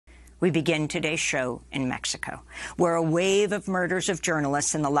We begin today's show in Mexico, where a wave of murders of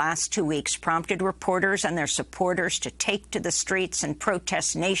journalists in the last 2 weeks prompted reporters and their supporters to take to the streets and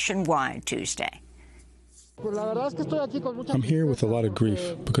protest nationwide Tuesday. I'm here with a lot of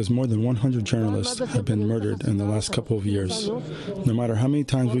grief because more than 100 journalists have been murdered in the last couple of years. No matter how many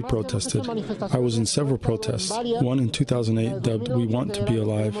times we protested, I was in several protests, one in 2008 dubbed We Want to Be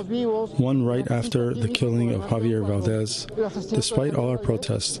Alive, one right after the killing of Javier Valdez. Despite all our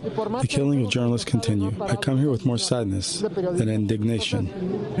protests, the killing of journalists continue. I come here with more sadness than indignation.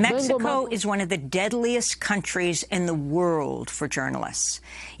 Mexico is one of the deadliest countries in the world for journalists.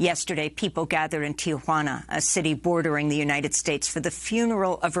 Yesterday, people gathered in Tijuana, a city bordering the United States, for the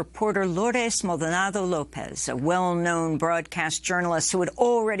funeral of reporter Lourdes Maldonado Lopez, a well-known broadcast journalist who had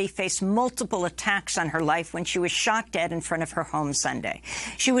already faced multiple attacks on her life when she was shot dead in front of her home Sunday.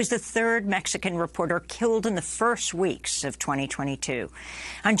 She was the third Mexican reporter killed in the first weeks of 2022.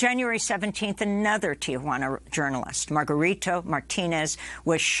 On January 17th, another Tijuana journalist, Margarito Martínez,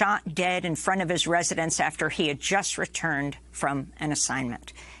 was shot dead in front of his residence after he had just returned from an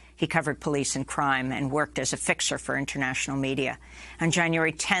assignment. He covered police and crime and worked as a fixer for international media. On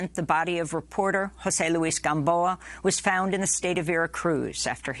January 10th, the body of reporter José Luís Gamboa was found in the state of Veracruz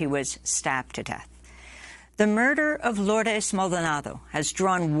after he was stabbed to death. The murder of Lourdes Maldonado has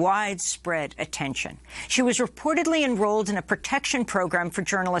drawn widespread attention. She was reportedly enrolled in a protection program for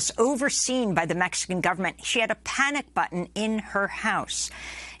journalists overseen by the Mexican government. She had a panic button in her house.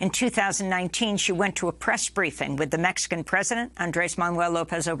 In 2019, she went to a press briefing with the Mexican president, Andrés Manuel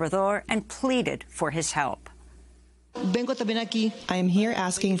López Obrador, and pleaded for his help. I am here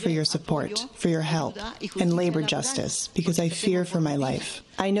asking for your support, for your help, and labor justice, because I fear for my life.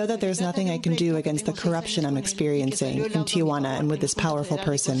 I know that there's nothing I can do against the corruption I'm experiencing in Tijuana and with this powerful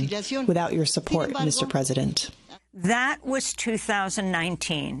person without your support, Mr. President. That was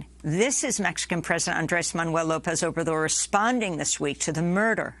 2019. This is Mexican President Andrés Manuel López Obrador responding this week to the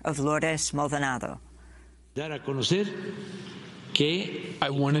murder of Lourdes Maldonado. I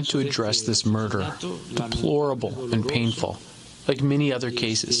wanted to address this murder, deplorable and painful, like many other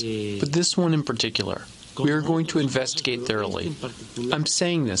cases, but this one in particular. We are going to investigate thoroughly. I'm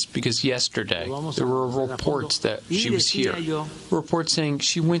saying this because yesterday there were reports that she was here, reports saying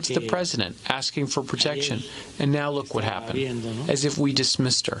she went to the president asking for protection, and now look what happened, as if we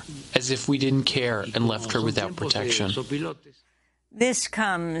dismissed her, as if we didn't care and left her without protection. This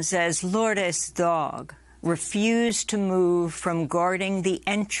comes as Lourdes' dog refused to move from guarding the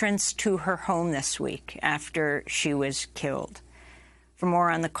entrance to her home this week after she was killed. For more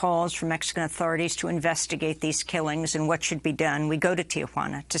on the calls from Mexican authorities to investigate these killings and what should be done, we go to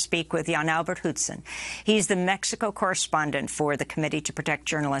Tijuana to speak with Jan-Albert Hootsen. He's the Mexico correspondent for the Committee to Protect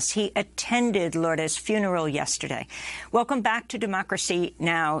Journalists. He attended Lourdes' funeral yesterday. Welcome back to Democracy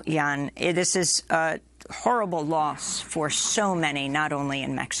Now!, Jan. This is a horrible loss for so many, not only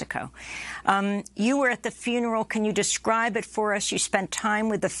in Mexico. You were at the funeral. Can you describe it for us? You spent time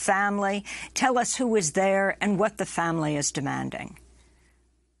with the family. Tell us who was there and what the family is demanding.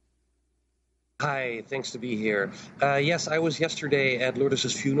 Hi, thanks to be here. Yes, I was yesterday at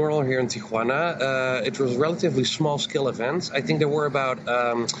Lourdes' funeral here in Tijuana. It was a relatively small-scale event. I think there were about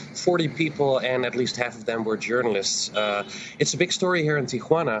 40 people, and at least half of them were journalists. It's a big story here in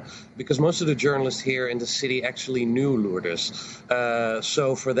Tijuana because most of the journalists here in the city actually knew Lourdes.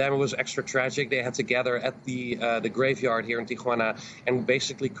 So for them, it was extra tragic. They had to gather at the graveyard here in Tijuana and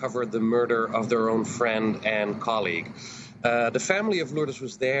basically cover the murder of their own friend and colleague. The family of Lourdes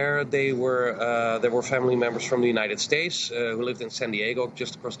was there. There were family members from the United States who lived in San Diego,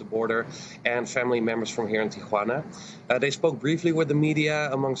 just across the border, and family members from here in Tijuana. They spoke briefly with the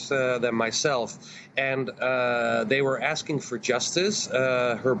media, amongst them myself, and they were asking for justice.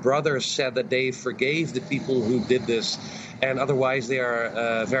 Her brother said that they forgave the people who did this, and otherwise they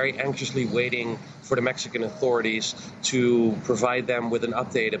are very anxiously waiting for the Mexican authorities to provide them with an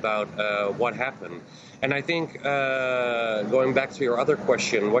update about what happened. And I think, going back to your other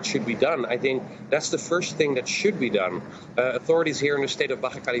question, what should be done? I think that's the first thing that should be done. Authorities here in the state of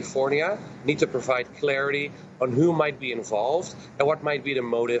Baja California need to provide clarity on who might be involved and what might be the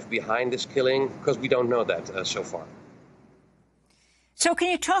motive behind this killing, because we don't know that so far. So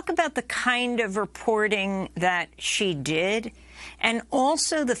can you talk about the kind of reporting that she did, and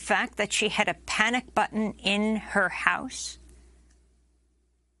also the fact that she had a panic button in her house?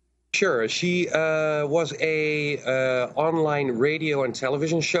 Sure. She was a online radio and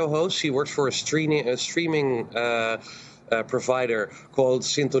television show host. She worked for a streaming provider called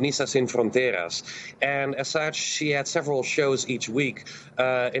Sintonisa Sin Fronteras. And as such, she had several shows each week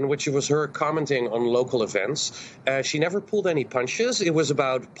in which it was her commenting on local events. She never pulled any punches. It was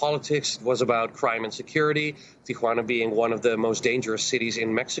about politics. It was about crime and security, Tijuana being one of the most dangerous cities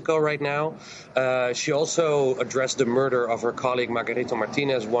in Mexico right now. She also addressed the murder of her colleague Margarito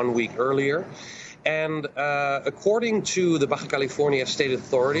Martínez 1 week earlier. And according to the Baja California state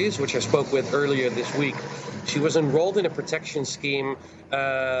authorities, which I spoke with earlier this week, she was enrolled in a protection scheme,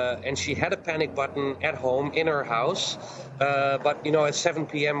 and she had a panic button at home in her house. But, you know, at 7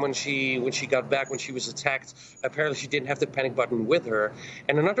 p.m. when she got back, when she was attacked, apparently she didn't have the panic button with her.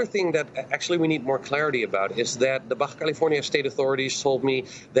 And another thing that actually we need more clarity about is that the Baja California state authorities told me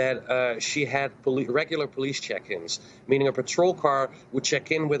that she had regular police check-ins, meaning a patrol car would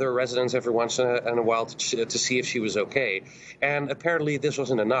check in with her residents every once in a while to see if she was okay. And apparently this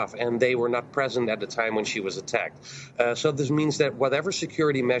wasn't enough, and they were not present at the time when she was attacked. So this means that whatever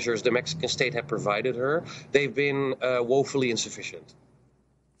security measures the Mexican state had provided her, they've been woefully insufficient.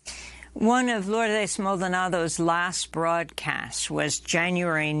 One of Lourdes Maldonado's last broadcasts was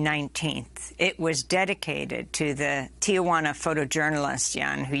January 19th. It was dedicated to the Tijuana photojournalist,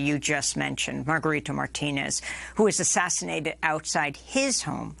 Jan, who you just mentioned, Margarito Martínez, who was assassinated outside his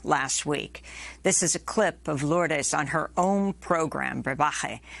home last week. This is a clip of Lourdes on her own program,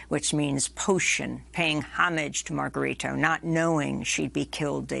 Brebaje, which means potion, paying homage to Margarito, not knowing she'd be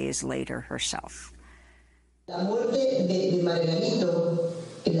killed days later herself.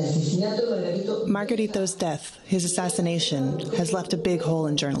 Margarito's death, his assassination, has left a big hole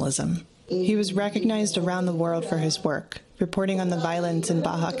in journalism. He was recognized around the world for his work, reporting on the violence in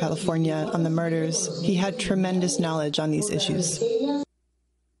Baja California, on the murders. He had tremendous knowledge on these issues.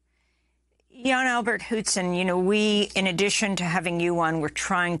 Jan-Albert Hootsen, you know, we, in addition to having you on, we're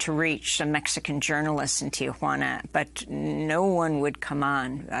trying to reach some Mexican journalists in Tijuana, but no one would come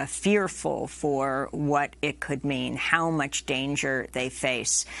on, fearful for what it could mean, how much danger they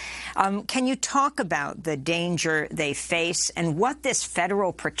face. Can you talk about the danger they face and what this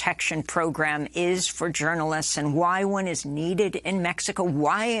federal protection program is for journalists and why one is needed in Mexico,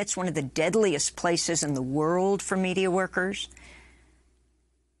 why it's one of the deadliest places in the world for media workers?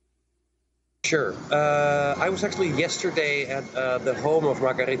 Sure. I was actually yesterday at the home of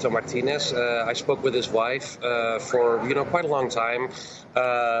Margarito Martínez. I spoke with his wife for, you know, quite a long time.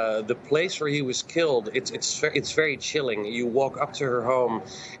 The place where he was killed, it's very chilling. You walk up to her home,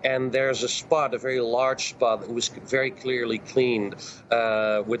 and there's a spot, a very large spot, that was very clearly cleaned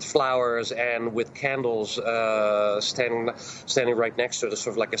with flowers and with candles standing right next to it,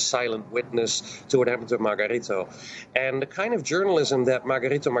 sort of like a silent witness to what happened to Margarito. And the kind of journalism that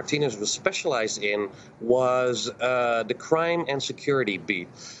Margarito Martínez was specialized in was the crime and security beat.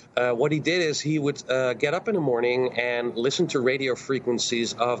 What he did is he would get up in the morning and listen to radio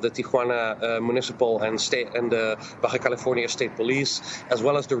frequencies of the Tijuana municipal and state and the Baja California State Police, as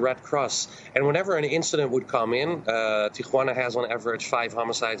well as the Red Cross. And whenever an incident would come in, Tijuana has on average 5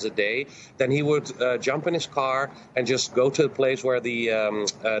 homicides a day, then he would jump in his car and just go to the place where the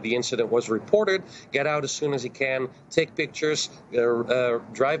incident was reported, get out as soon as he can, take pictures,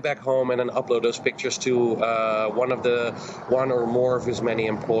 drive back home, and then upload those pictures to one or more of his many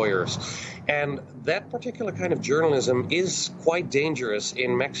employees. And that particular kind of journalism is quite dangerous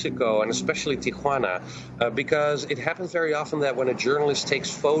in Mexico, and especially Tijuana, because it happens very often that when a journalist takes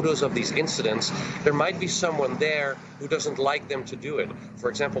photos of these incidents, there might be someone there who doesn't like them to do it. For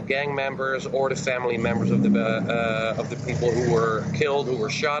example, gang members or the family members of the people who were killed, who were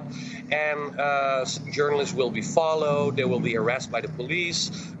shot. And journalists will be followed, they will be harassed by the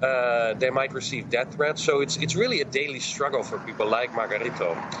police, they might receive death threats. So it's really a daily struggle for people like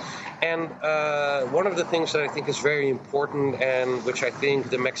Margarito. And one of the things that I think is very important, and which I think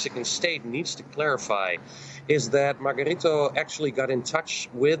the Mexican state needs to clarify, is that Margarito actually got in touch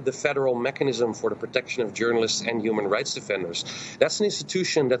with the federal mechanism for the protection of journalists and human rights defenders. That's an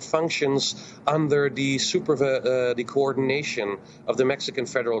institution that functions under the coordination of the Mexican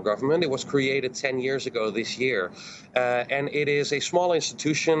federal government. It was created 10 years ago this year. And it is a small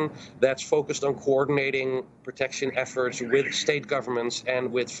institution that's focused on coordinating protection efforts with state governments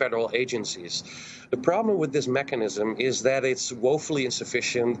and with federal agencies. The problem with this mechanism is that it's woefully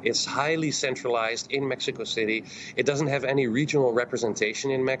insufficient. It's highly centralized in Mexico City. It doesn't have any regional representation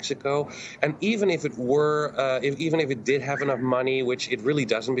in Mexico. And even if it were, even if it did have enough money, which it really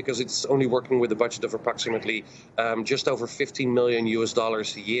doesn't, because it's only working with a budget of approximately just over $15 million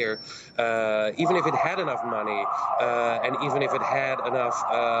a year. Even if it had enough money, and even if it had enough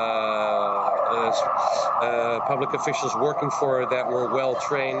public officials working for it that were well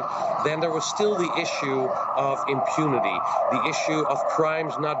trained, then there was still the issue of impunity, the issue of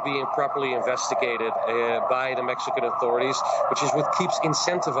crimes not being properly investigated by the Mexican authorities, which is what keeps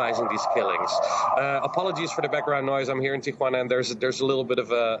incentivizing these killings. Apologies for the background noise. I'm here in Tijuana, and there's a little bit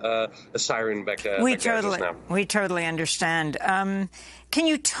of a siren back there just now. We totally understand. Can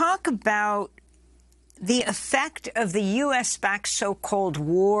you talk about the effect of the U.S.-backed so-called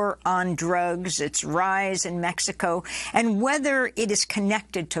war on drugs, its rise in Mexico, and whether it is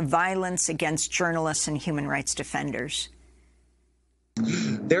connected to violence against journalists and human rights defenders?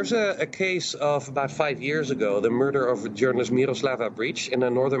 There's a case of about 5 years ago, the murder of journalist Miroslava Breach in the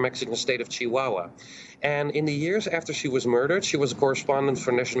northern Mexican state of Chihuahua. And in the years after she was murdered, she was a correspondent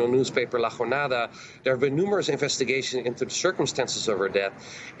for national newspaper La Jornada. There have been numerous investigations into the circumstances of her death.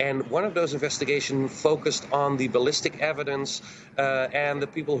 And one of those investigations focused on the ballistic evidence, and the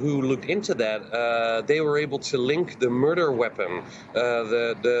people who looked into that, they were able to link the murder weapon,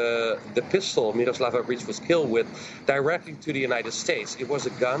 the pistol Miroslava Breach was killed with, directly to the United States. It was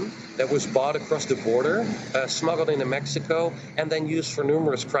a gun that was bought across the border, smuggled into Mexico, and then used for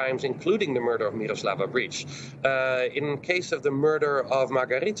numerous crimes, including the murder of Miroslava Breach. In case of the murder of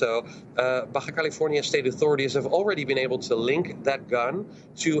Margarito, Baja California state authorities have already been able to link that gun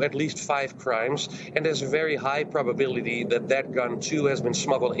to at least 5 crimes, and there's a very high probability that that gun too has been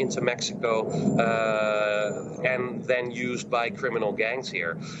smuggled into Mexico and then used by criminal gangs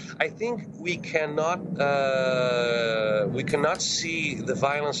here. I think we cannot see the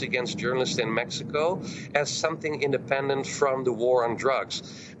violence against journalists in Mexico as something independent from the war on drugs,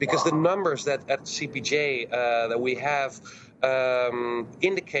 because the numbers that at CPJ that we have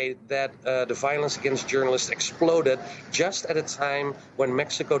indicate that the violence against journalists exploded just at a time when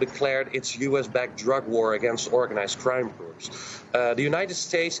Mexico declared its U.S.-backed drug war against organized crime groups. The United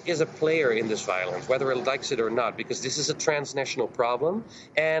States is a player in this violence, whether it likes it or not, because this is a transnational problem,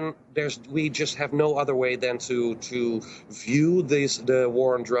 and we just have no other way than to view the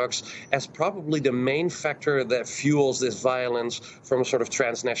war on drugs as probably the main factor that fuels this violence from a sort of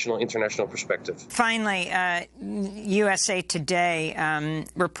transnational, international perspective. Finally, USA Today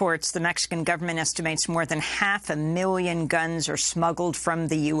reports the Mexican government estimates more than 500,000 guns are smuggled from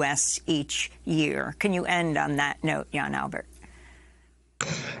the U.S. each year. Can you end on that note, Jan-Albert?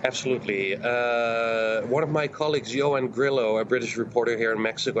 Absolutely. One of my colleagues, Johan Grillo, a British reporter here in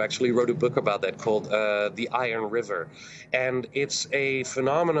Mexico, actually wrote a book about that called The Iron River. And it's a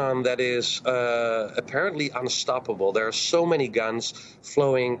phenomenon that is apparently unstoppable. There are so many guns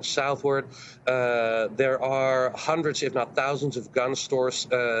flowing southward. There are hundreds, if not thousands, of gun stores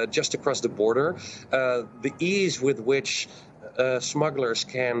just across the border. The ease with which smugglers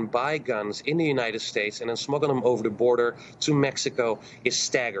can buy guns in the United States and then smuggle them over the border to Mexico is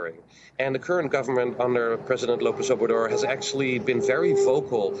staggering. And the current government under President López Obrador has actually been very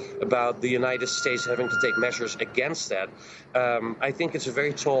vocal about the United States having to take measures against that. I think it's a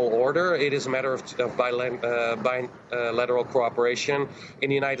very tall order. It is a matter of bilateral cooperation. In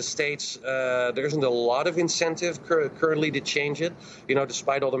the United States, there isn't a lot of incentive currently to change it,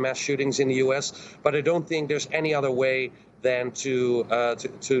 despite all the mass shootings in the U.S. But I don't think there's any other way than to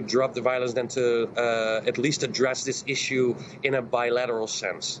drop the violence, than to at least address this issue in a bilateral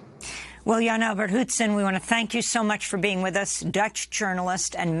sense. Well, Jan-Albert Hootsen, we want to thank you so much for being with us, Dutch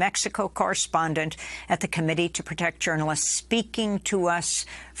journalist and Mexico correspondent at the Committee to Protect Journalists, speaking to us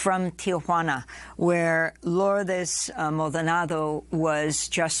from Tijuana, where Lourdes Maldonado was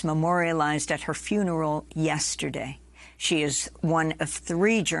just memorialized at her funeral yesterday. She is one of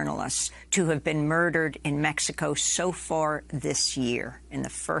 3 journalists to have been murdered in Mexico so far this year, in the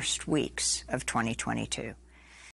first weeks of 2022.